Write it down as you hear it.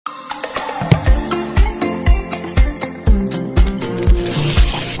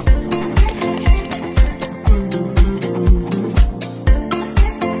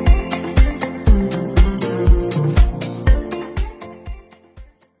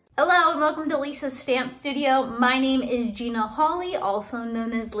Hello and welcome to Lisa's Stamp Studio. My name is Gina Hawley, also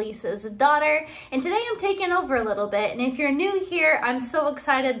known as Lisa's daughter, and today I'm taking over a little bit. And if you're new here, I'm so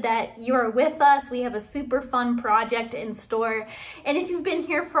excited that you're with us. We have a super fun project in store. And if you've been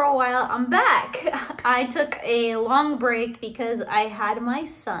here for a while, I'm back. I took a long break because I had my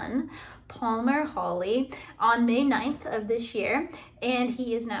son, Palmer Hawley, on May 9th of this year, and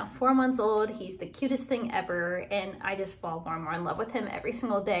he is now 4 months old. He's the cutest thing ever, and I just fall more and more in love with him every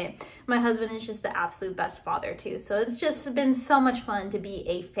single day. My husband is just the absolute best father too, so it's just been so much fun to be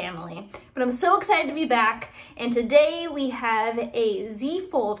a family. But I'm so excited to be back, and today we have a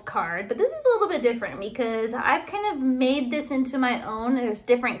Z-fold card, but this is a little bit different because I've kind of made this into my own. There's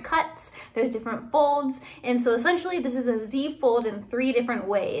different cuts, there's different folds, and so essentially this is a Z-fold in 3 different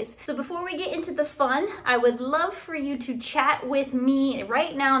ways. So before we get into the fun, I would love for you to chat with me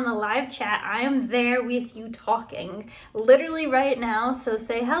right now in the live chat. I am there with you talking literally right now, so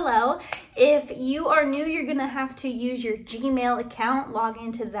say hello. If you are new, you're gonna have to use your Gmail account, log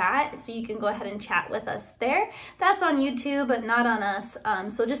into that, so you can go ahead and chat with us there. That's on YouTube, but not on us.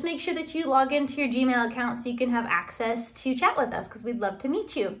 So just make sure that you log into your Gmail account so you can have access to chat with us, because we'd love to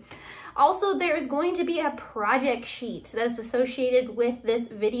meet you. Also, there's going to be a project sheet that's associated with this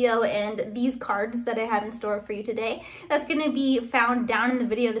video and these cards that I have in store for you today. That's going to be found down in the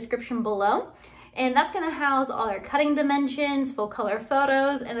video description below. And that's going to house all our cutting dimensions, full color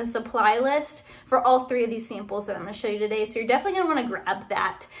photos, and a supply list for all 3 of these samples that I'm going to show you today. So you're definitely going to want to grab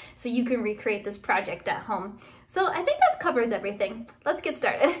that so you can recreate this project at home. So I think that covers everything. Let's get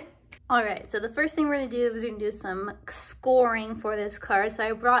started. All right, so the first thing we're gonna do is we're gonna do some scoring for this card. So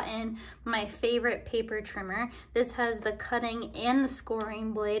I brought in my favorite paper trimmer. This has the cutting and the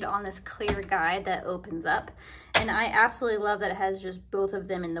scoring blade on this clear guide that opens up. And I absolutely love that it has just both of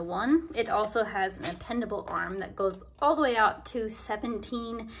them in the one. It also has an appendable arm that goes all the way out to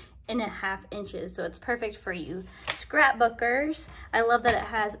 17.5 inches. So it's perfect for you scrapbookers. I love that it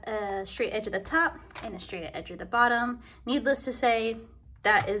has a straight edge at the top and a straight edge at the bottom. Needless to say,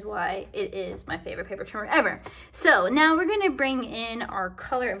 that is why it is my favorite paper trimmer ever. So now we're gonna bring in our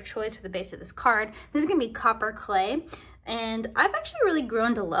color of choice for the base of this card. This is gonna be copper clay. And I've actually really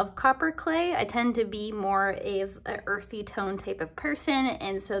grown to love copper clay. I tend to be more of an earthy tone type of person,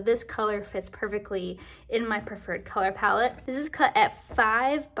 and so this color fits perfectly in my preferred color palette. This is cut at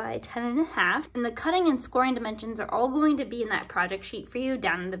 5 by 10.5, and the cutting and scoring dimensions are all going to be in that project sheet for you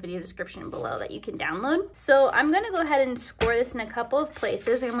down in the video description below that you can download. So I'm gonna go ahead and score this in a couple of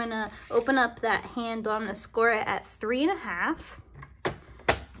places. I'm gonna open up that handle. I'm gonna score it at 3.5.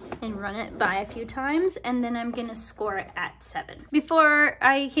 and run it by a few times, and then I'm gonna score it at 7. Before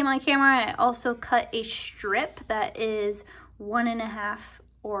I came on camera, I also cut a strip that is 1.5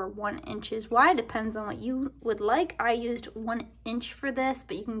 or 1 inches wide, depends on what you would like. I used 1 inch for this,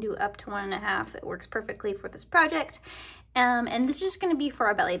 but you can do up to 1.5. It works perfectly for this project. And this is just gonna be for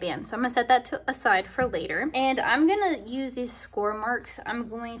our belly band. So I'm gonna set that aside for later. And I'm gonna use these score marks. I'm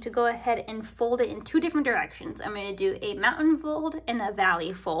going to go ahead and fold it in 2 different directions. I'm gonna do a mountain fold and a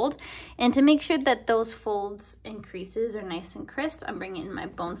valley fold. And to make sure that those folds and creases are nice and crisp, I'm bringing in my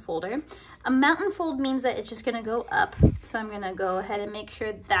bone folder. A mountain fold means that it's just gonna go up. So I'm gonna go ahead and make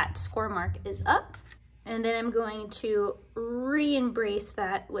sure that score mark is up. And then I'm going to re-embrace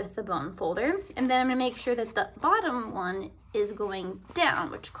that with the bone folder. And then I'm gonna make sure that the bottom one is going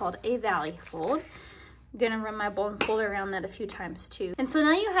down, which is called a valley fold. I'm gonna run my bone folder around that a few times too. And so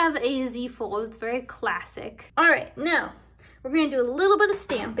now you have a Z fold. It's very classic. All right, now we're gonna do a little bit of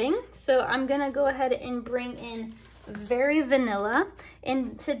stamping. So I'm gonna go ahead and bring in Very Vanilla.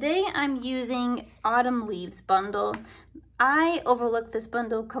 And today I'm using Autumn Leaves bundle. I overlooked this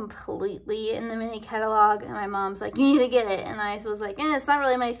bundle completely in the mini catalog, and my mom's like, you need to get it. And I was like, it's not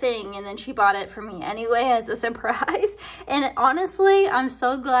really my thing. And then she bought it for me anyway as a surprise. And honestly, I'm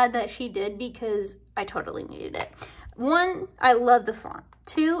so glad that she did because I totally needed it. 1, I love the font.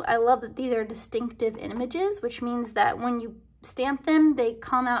 2, I love that these are distinctive images, which means that when you stamp them, they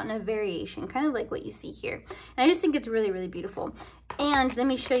come out in a variation, kind of like what you see here. And I just think it's really, really beautiful. And let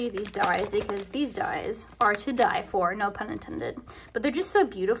me show you these dies, because these dies are to die for, no pun intended. But they're just so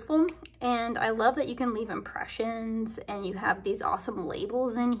beautiful, and I love that you can leave impressions, and you have these awesome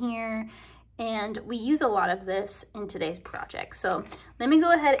labels in here. And we use a lot of this in today's project. So let me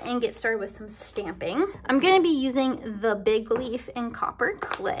go ahead and get started with some stamping. I'm gonna be using the Big Leaf in copper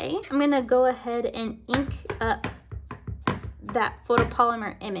clay. I'm gonna go ahead and ink up that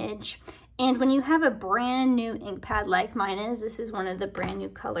photopolymer image. And when you have a brand new ink pad like mine is, this is one of the brand new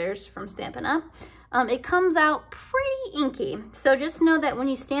colors from Stampin' Up, it comes out pretty inky. So just know that when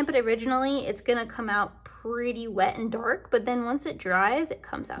you stamp it originally, it's gonna come out pretty wet and dark, but then once it dries, it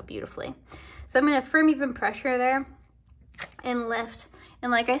comes out beautifully. So I'm gonna firm even pressure there and lift.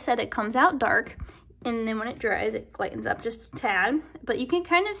 And like I said, it comes out dark, and then when it dries, it lightens up just a tad. But you can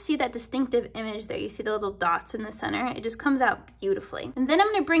kind of see that distinctive image there. You see the little dots in the center. It just comes out beautifully. And then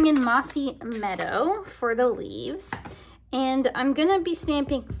I'm gonna bring in Mossy Meadow for the leaves. And I'm gonna be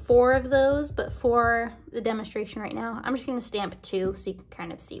stamping 4 of those, but for the demonstration right now, I'm just gonna stamp 2 so you can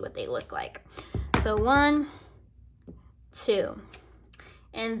kind of see what they look like. So 1, 2.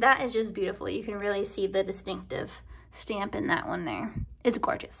 And that is just beautiful. You can really see the distinctive stamp in that one there. It's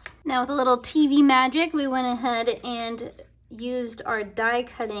gorgeous. Now with a little TV magic, we went ahead and used our die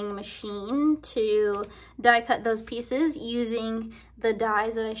cutting machine to die cut those pieces using the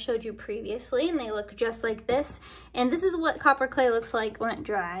dies that I showed you previously, and they look just like this. And this is what copper clay looks like when it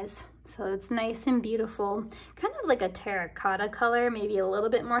dries. So it's nice and beautiful, kind of like a terracotta color, maybe a little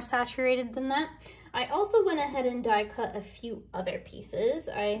bit more saturated than that. I also went ahead and die cut a few other pieces.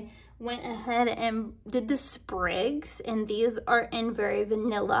 I went ahead and did the sprigs, and these are in Very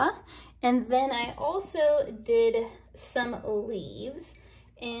Vanilla. And then I also did some leaves,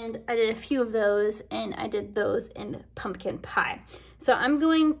 and I did a few of those, and I did those in Pumpkin Pie. So I'm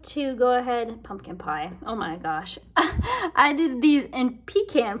going to go ahead, Pumpkin Pie, oh my gosh. I did these in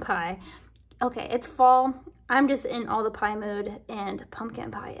Pecan Pie. Okay, it's fall. I'm just in all the pie mood, and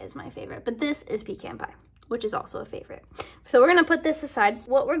Pumpkin Pie is my favorite, but this is Pecan Pie, which is also a favorite. So we're gonna put this aside.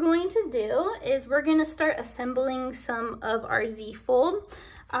 What we're going to do is we're gonna start assembling some of our Z-fold.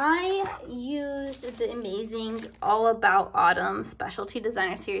 I used the amazing All About Autumn Specialty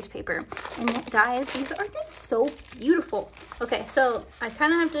Designer Series paper. And guys, these are just so beautiful. Okay, so I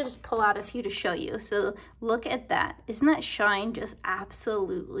kind of have to just pull out a few to show you. So look at that. Isn't that shine just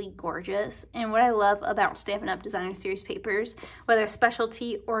absolutely gorgeous? And what I love about Stampin' Up! Designer Series papers, whether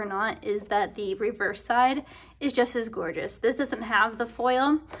specialty or not, is that the reverse side is just as gorgeous. This doesn't have the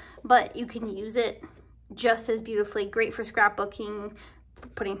foil, but you can use it just as beautifully. Great for scrapbooking,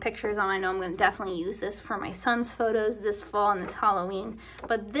 putting pictures on. I know I'm going to definitely use this for my son's photos this fall and this Halloween,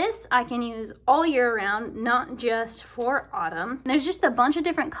 but this I can use all year round, not just for autumn. There's just a bunch of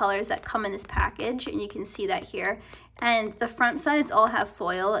different colors that come in this package, and you can see that here. And the front sides all have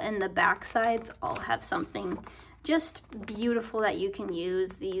foil, and the back sides all have something just beautiful that you can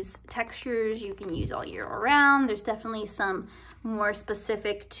use. These textures you can use all year around. There's definitely some more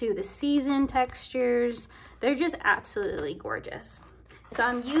specific to the season textures. They're just absolutely gorgeous. So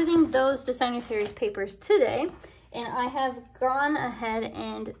I'm using those Designer Series papers today, and I have gone ahead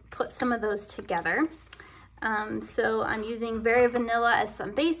and put some of those together. So I'm using Very Vanilla as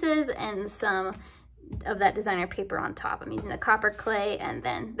some bases and some of that designer paper on top. I'm using the copper clay and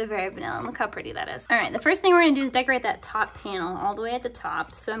then the Very Vanilla, and look how pretty that is. All right, the first thing we're gonna do is decorate that top panel all the way at the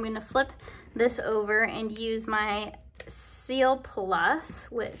top. So I'm gonna flip this over and use my Seal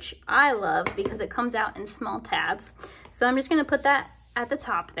Plus, which I love because it comes out in small tabs. So I'm just gonna put that at the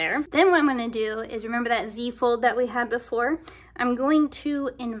top there. Then what I'm going to do is, remember that Z fold that we had before? I'm going to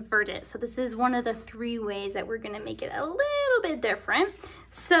invert it. So this is one of the 3 ways that we're going to make it a little bit different.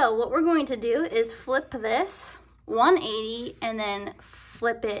 So what we're going to do is flip this 180 and then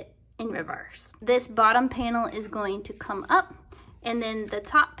flip it in reverse. This bottom panel is going to come up, and then the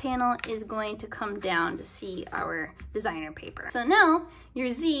top panel is going to come down to see our designer paper. So now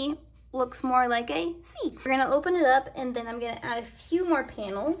your Z looks more like a C. We're gonna open it up, and then I'm gonna add a few more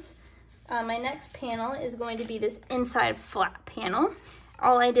panels. My next panel is going to be this inside flat panel.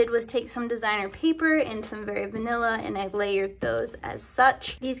 All I did was take some designer paper and some Very Vanilla, and I layered those as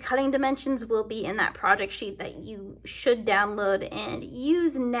such. These cutting dimensions will be in that project sheet that you should download and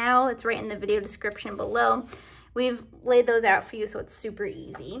use now. It's right in the video description below. We've laid those out for you, so it's super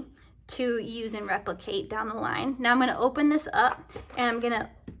easy to use and replicate down the line. Now I'm gonna open this up, and I'm gonna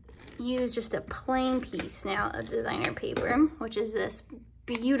use just a plain piece now of designer paper, which is this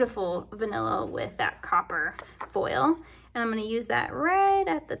beautiful vanilla with that copper foil, and I'm going to use that right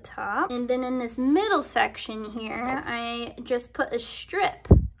at the top. And then in this middle section here, I just put a strip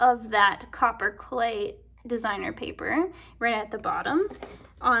of that copper clay designer paper right at the bottom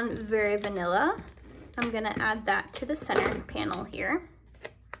on Very Vanilla. I'm going to add that to the center panel here,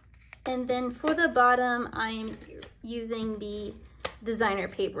 and then for the bottom I'm using the designer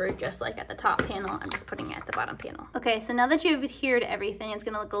paper just like at the top panel. I'm just putting it at the bottom panel. Okay, so now that you've adhered everything, it's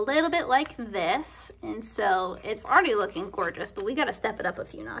gonna look a little bit like this, and so it's already looking gorgeous, but we gotta step it up a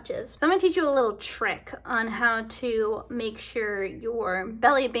few notches. So I'm gonna teach you a little trick on how to make sure your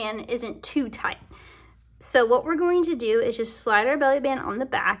belly band isn't too tight. So what we're going to do is just slide our belly band on the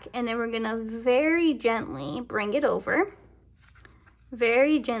back, and then we're gonna very gently bring it over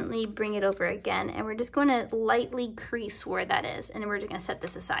very gently bring it over again, and we're just going to lightly crease where that is, and we're just going to set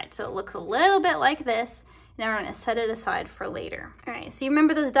this aside so it looks a little bit like this. Now we're going to set it aside for later. All right, so you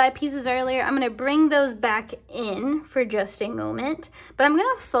remember those die pieces earlier? I'm going to bring those back in for just a moment, but I'm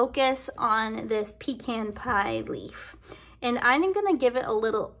going to focus on this pecan pie leaf. And I'm going to give it a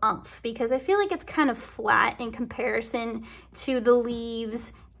little oomph because I feel like it's kind of flat in comparison to the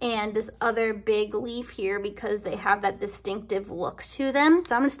leaves and this other big leaf here because they have that distinctive look to them.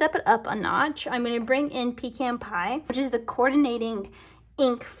 So I'm going to step it up a notch. I'm going to bring in Pecan Pie, which is the coordinating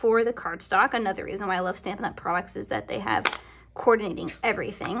ink for the cardstock. Another reason why I love Stampin' Up! Products is that they have coordinating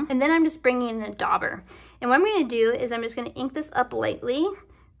everything. And then I'm just bringing in a dauber. And what I'm going to do is I'm just going to ink this up lightly,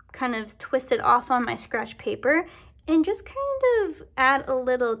 kind of twist it off on my scratch paper, and just kind of add a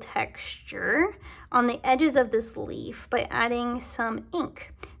little texture on the edges of this leaf by adding some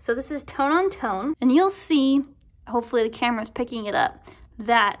ink. So this is tone on tone, and you'll see, hopefully the camera's picking it up,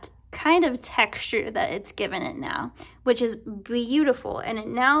 that kind of texture that it's given it now, which is beautiful.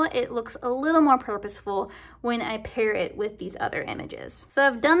 And now it looks a little more purposeful when I pair it with these other images. So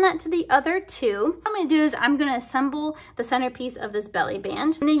I've done that to the other two. What I'm going to do is I'm going to assemble the centerpiece of this belly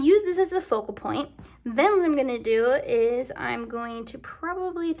band. I'm going to use this as the focal point. Then what I'm going to do is I'm going to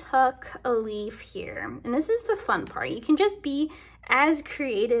probably tuck a leaf here. And this is the fun part. You can just be as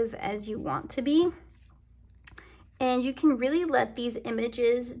creative as you want to be. And you can really let these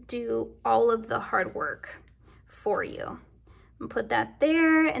images do all of the hard work for you. I'm gonna put that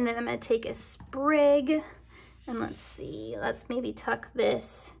there, and then I'm gonna take a sprig, and let's see, let's maybe tuck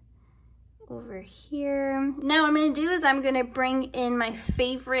this over here. Now what I'm gonna do is I'm gonna bring in my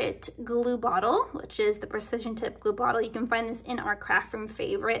favorite glue bottle, which is the Precision Tip glue bottle. You can find this in our craft room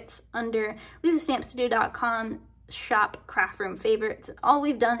favorites under lisastampstudio.com. Shop craft room favorites. All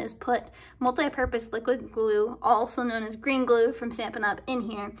we've done is put multi-purpose liquid glue, also known as green glue from Stampin' Up! In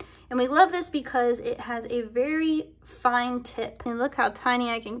here. And we love this because it has a very fine tip. And look how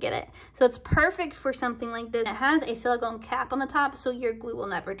tiny I can get it. So it's perfect for something like this. It has a silicone cap on the top so your glue will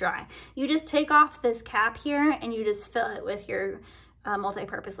never dry. You just take off this cap here and you just fill it with your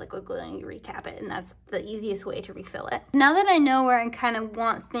multi-purpose liquid glue and you recap it, and that's the easiest way to refill it. Now that I know where I kind of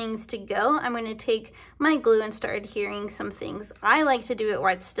want things to go, I'm going to take my glue and start adhering some things. I like to do it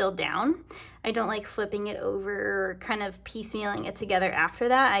where it's still down. I don't like flipping it over or kind of piecemealing it together after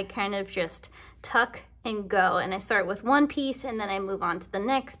that. I kind of just tuck and go, and I start with one piece and then I move on to the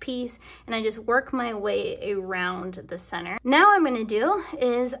next piece and I just work my way around the center. Now what I'm going to do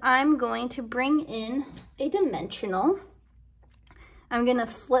is I'm going to bring in a dimensional. I'm gonna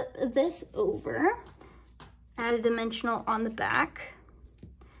flip this over, add a dimensional on the back,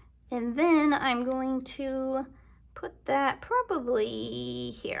 and then I'm going to put that probably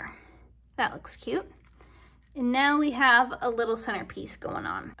here. That looks cute. And now we have a little centerpiece going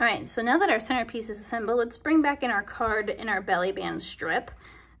on. All right, so now that our centerpiece is assembled, let's bring back in our card in our belly band strip.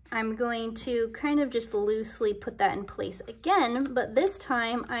 I'm going to kind of just loosely put that in place again, but this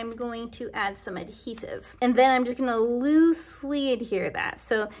time I'm going to add some adhesive. And then I'm just gonna loosely adhere that.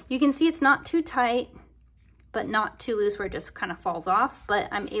 So you can see it's not too tight, but not too loose where it just kind of falls off, but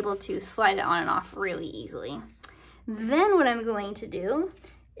I'm able to slide it on and off really easily. Then what I'm going to do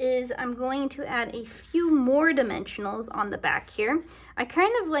is I'm going to add a few more dimensionals on the back here. I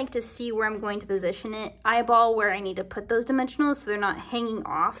kind of like to see where I'm going to position it, eyeball where I need to put those dimensionals so they're not hanging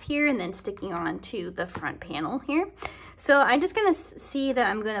off here and then sticking onto the front panel here. So I'm just gonna see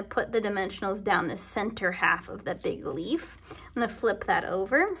that I'm gonna put the dimensionals down the center half of the big leaf. I'm gonna flip that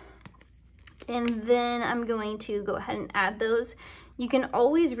over, and then I'm going to go ahead and add those. You can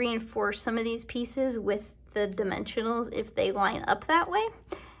always reinforce some of these pieces with the dimensionals if they line up that way.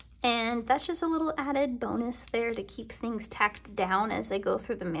 And that's just a little added bonus there to keep things tacked down as they go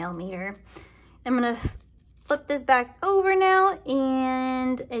through the mail meter. I'm gonna flip this back over now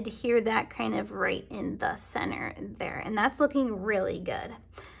and adhere that kind of right in the center there. And that's looking really good.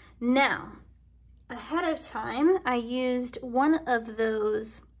 Now, ahead of time, I used one of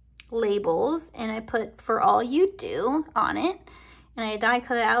those labels and I put "For All You Do" on it. And I die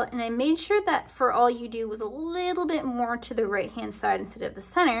cut it out, and I made sure that "For All You Do" was a little bit more to the right hand side instead of the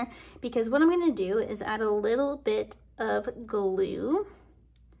center, because what I'm going to do is add a little bit of glue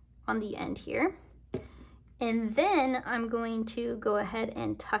on the end here, and then I'm going to go ahead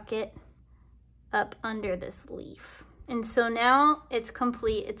and tuck it up under this leaf. And so now it's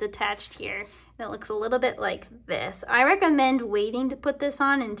complete, it's attached here. And it looks a little bit like this. I recommend waiting to put this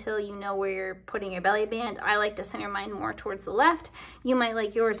on until you know where you're putting your belly band. I like to center mine more towards the left. You might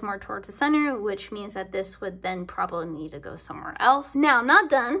like yours more towards the center, which means that this would then probably need to go somewhere else. Now, I'm not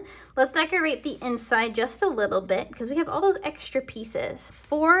done. Let's decorate the inside just a little bit because we have all those extra pieces.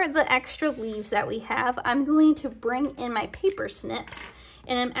 For the extra leaves that we have, I'm going to bring in my paper snips,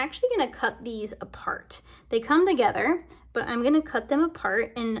 and I'm actually gonna cut these apart. They come together, but I'm gonna cut them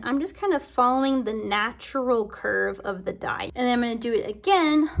apart, and I'm just kind of following the natural curve of the die. And then I'm gonna do it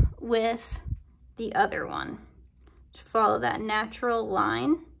again with the other one. Just follow that natural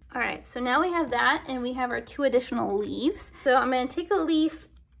line. All right, so now we have that, and we have our 2 additional leaves. So I'm gonna take a leaf,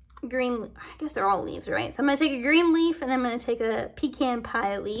 green, I guess they're all leaves, right? So I'm gonna take a green leaf, and then I'm gonna take a pecan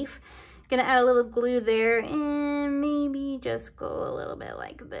pie leaf. Gonna add a little glue there, and maybe just go a little bit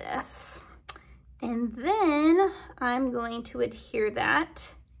like this. And then I'm going to adhere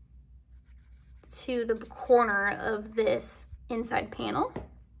that to the corner of this inside panel,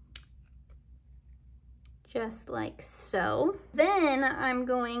 just like so. Then I'm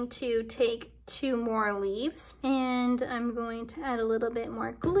going to take 2 more leaves, and I'm going to add a little bit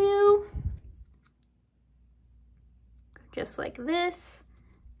more glue, just like this.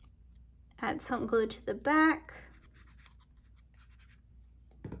 Add some glue to the back.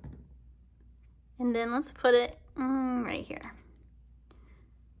 And then let's put it right here.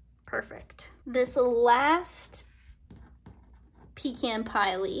 Perfect. This last pecan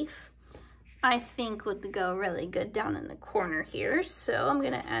pie leaf, I think would go really good down in the corner here. So I'm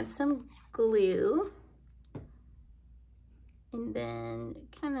gonna add some glue and then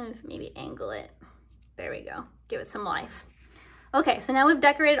kind of maybe angle it. There we go, give it some life. Okay, so now we've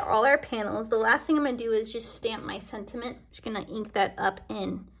decorated all our panels. The last thing I'm gonna do is just stamp my sentiment. I'm just gonna ink that up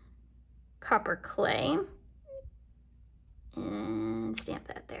in copper clay and stamp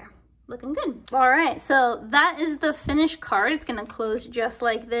that there. Looking good. All right, so that is the finished card. It's gonna close just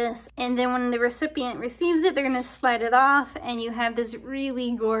like this. And then when the recipient receives it, they're gonna slide it off and you have this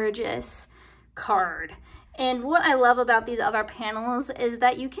really gorgeous card. And what I love about these other panels is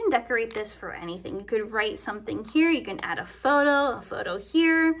that you can decorate this for anything. You could write something here, you can add a photo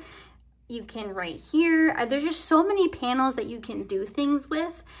here, you can write here. There's just so many panels that you can do things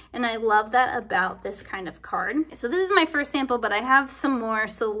with, and I love that about this kind of card. So this is my first sample, but I have some more,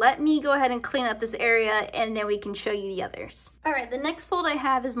 so let me go ahead and clean up this area and then we can show you the others. All right, the next fold I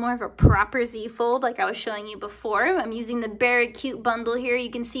have is more of a proper Z fold like I was showing you before. I'm using the Very Cute bundle here.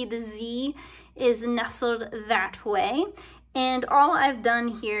 You can see the Z is nestled that way. And all I've done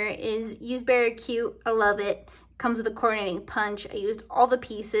here is use Very Cute. I love it. Comes with a coordinating punch. I used all the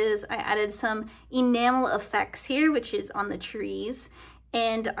pieces. I added some enamel effects here, which is on the trees.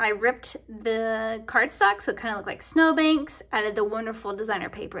 And I ripped the cardstock so it kind of looked like snowbanks. Added the wonderful designer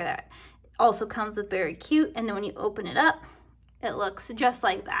paper that also comes with Very Cute. And then when you open it up, it looks just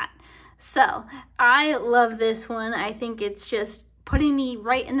like that. So I love this one. I think it's just putting me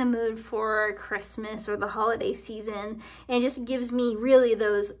right in the mood for Christmas or the holiday season, and it just gives me really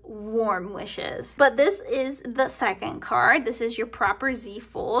those warm wishes. But this is the second card. This is your proper Z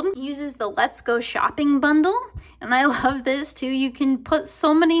fold. It uses the Let's Go Shopping bundle, and I love this too. You can put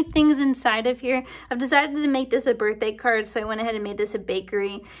so many things inside of here. I've decided to make this a birthday card, so I went ahead and made this a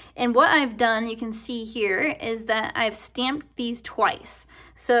bakery. And what I've done, you can see here, is that I've stamped these twice.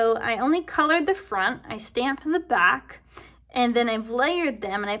 So I only colored the front, I stamped the back, and then I've layered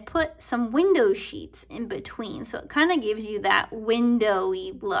them and I put some window sheets in between. So it kind of gives you that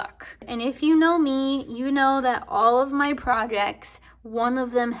windowy look. And if you know me, you know that all of my projects, one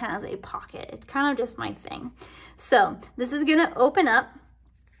of them has a pocket. It's kind of just my thing. So this is gonna open up,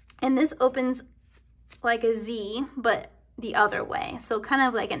 and this opens like a Z, but the other way. So kind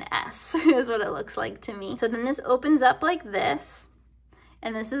of like an S is what it looks like to me. So then this opens up like this.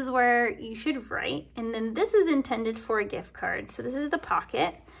 And this is where you should write. And then this is intended for a gift card. So this is the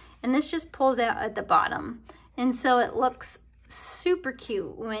pocket, and this just pulls out at the bottom. And so it looks super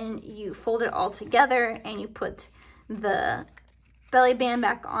cute when you fold it all together and you put the belly band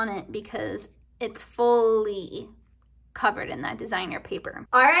back on it because it's fully covered in that designer paper.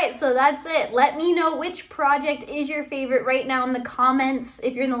 All right, so that's it. Let me know which project is your favorite right now in the comments.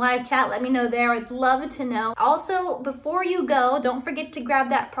 If you're in the live chat, let me know there. I'd love to know. Also, before you go, don't forget to grab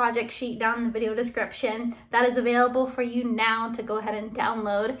that project sheet down in the video description. That is available for you now to go ahead and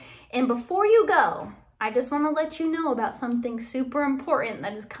download. And before you go, I just want to let you know about something super important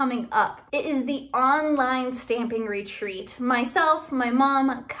that is coming up. It is the online stamping retreat. Myself, my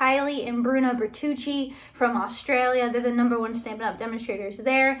mom, Kylie, and Bruno Bertucci from Australia, they're the #1 Stampin' Up! Demonstrators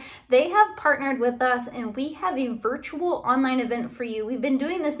there. They have partnered with us and we have a virtual online event for you. We've been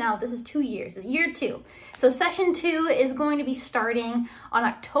doing this now, this is 2 years, year 2. So session 2 is going to be starting on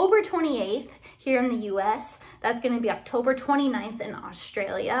October 28th here in the US. That's going to be October 29th in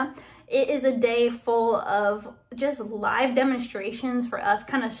Australia. It is a day full of just live demonstrations for us,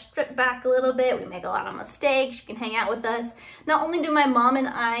 kind of strip back a little bit. We make a lot of mistakes. You can hang out with us. Not only do my mom and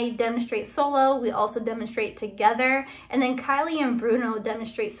I demonstrate solo, we also demonstrate together. And then Kylie and Bruno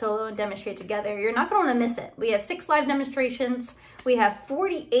demonstrate solo and demonstrate together. You're not going to want to miss it. We have 6 live demonstrations. We have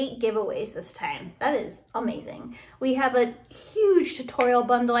 48 giveaways this time. That is amazing. We have a huge tutorial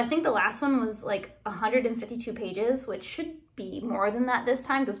bundle. I think the last one was like 152 pages, which should be more than that this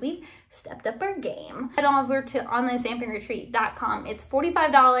time because we've stepped up our game. Head on over to onlinestampingretreat.com. It's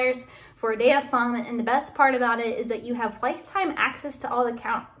 $45 for a day of fun, and the best part about it is that you have lifetime access to all the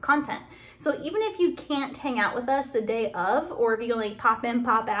content. So even if you can't hang out with us the day of, or if you only pop in,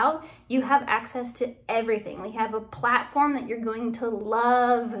 pop out, you have access to everything. We have a platform that you're going to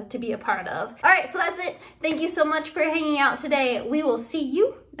love to be a part of. All right, so that's it. Thank you so much for hanging out today. We will see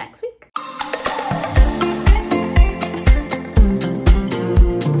you next week.